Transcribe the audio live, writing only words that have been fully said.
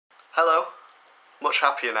Hello. Much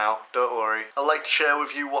happier now, don't worry. I'd like to share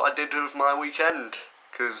with you what I did with my weekend,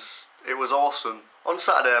 because it was awesome. On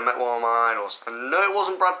Saturday I met one of my idols, and no, it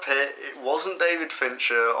wasn't Brad Pitt, it wasn't David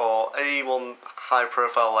Fincher or anyone high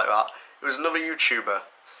profile like that. It was another YouTuber.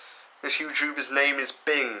 This YouTuber's name is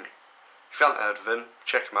Bing. If you haven't heard of him,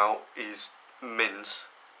 check him out. He's mint.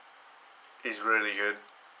 He's really good.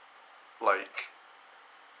 Like,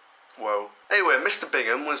 whoa. Anyway, Mr.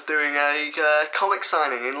 Bingham was doing a comic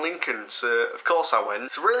signing in Lincoln, so of course I went.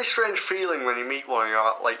 It's a really strange feeling when you meet one of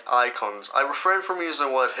your, like, icons. I refrain from using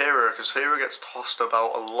the word hero, because hero gets tossed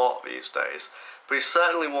about a lot these days. But he's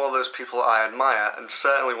certainly one of those people I admire, and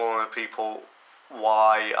certainly one of the people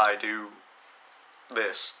why I do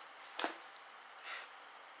this.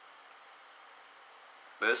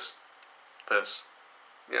 This?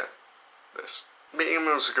 Yeah, this. Meeting him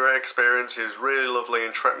was a great experience. He was really lovely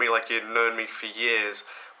and treated me like he had known me for years,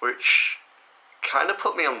 which kind of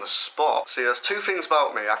put me on the spot. See, there's two things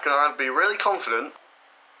about me. I can either be really confident,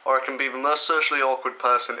 or I can be the most socially awkward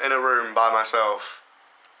person in a room by myself.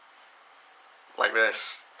 Like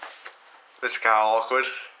this. This is kind of awkward,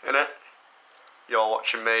 innit? You're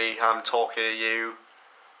watching me, I'm talking to you.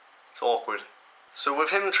 It's awkward. So with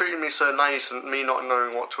him treating me so nice and me not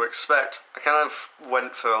knowing what to expect, I kind of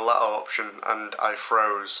went for the latter option and I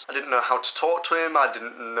froze. I didn't know how to talk to him, I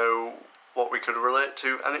didn't know what we could relate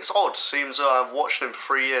to, and it's odd, seems though I've watched him for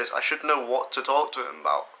 3 years, I should know what to talk to him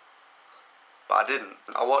about. But I didn't.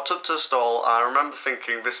 I walked up to the stall and I remember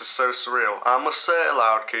thinking, this is so surreal. I must say it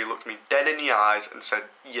aloud because he looked me dead in the eyes and said,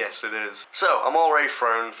 yes it is. So, I'm already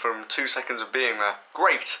thrown from 2 seconds of being there.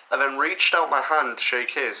 Great! I then reached out my hand to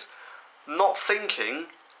shake his, not thinking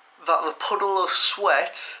that the puddle of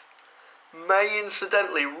sweat may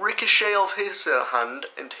incidentally ricochet off his hand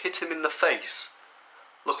and hit him in the face.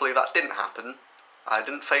 Luckily that didn't happen. I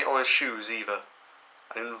didn't faint on his shoes either.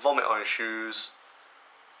 I didn't vomit on his shoes.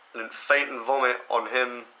 I didn't faint and vomit on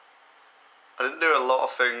him. I didn't do a lot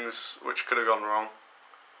of things which could have gone wrong.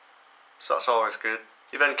 So that's always good.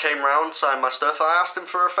 He then came round, signed my stuff, I asked him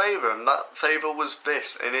for a favour, and that favour was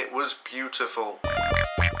this, and it was beautiful.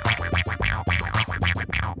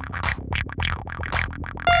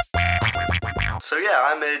 So yeah,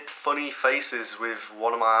 I made funny faces with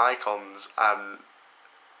one of my icons, and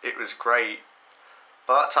it was great.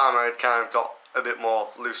 By that time I had kind of got a bit more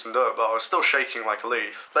loosened up, but I was still shaking like a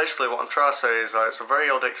leaf. Basically what I'm trying to say is that it's a very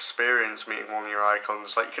odd experience meeting one of your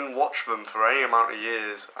icons. Like, you can watch them for any amount of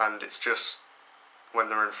years, and it's just, when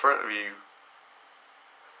they're in front of you,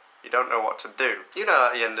 you don't know what to do. You know,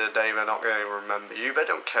 at the end of the day, they're not going to remember you, they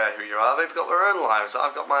don't care who you are, they've got their own lives.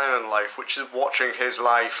 I've got my own life, which is watching his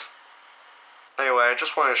life. Anyway, I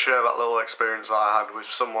just wanted to share that little experience that I had with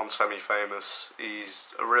someone semi-famous. He's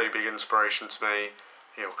a really big inspiration to me.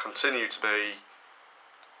 He'll continue to be.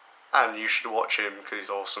 And you should watch him because he's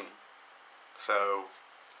awesome. So,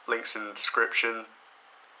 links in the description.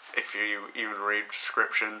 If you even read the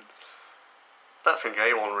description. I don't think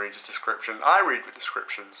anyone reads the description. I read the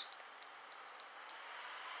descriptions.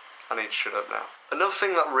 I need to shut up now. Another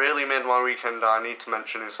thing that really made my weekend I need to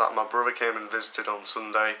mention is that my brother came and visited on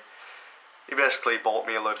Sunday. He basically bought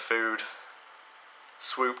me a load of food.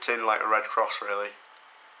 Swooped in like a Red Cross, really.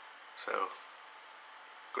 So,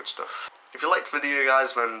 good stuff. If you liked the video,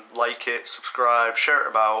 guys, then like it, subscribe, share it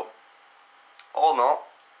about. Or not.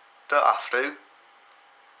 Don't have to.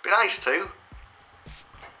 Be nice to.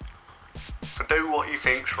 But do what you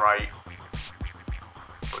think's right.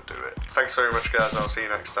 But do it. Thanks very much, guys. I'll see you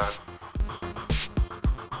next time.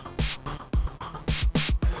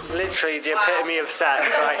 Literally the epitome of sex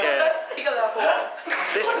right here.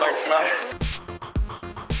 Thanks, man.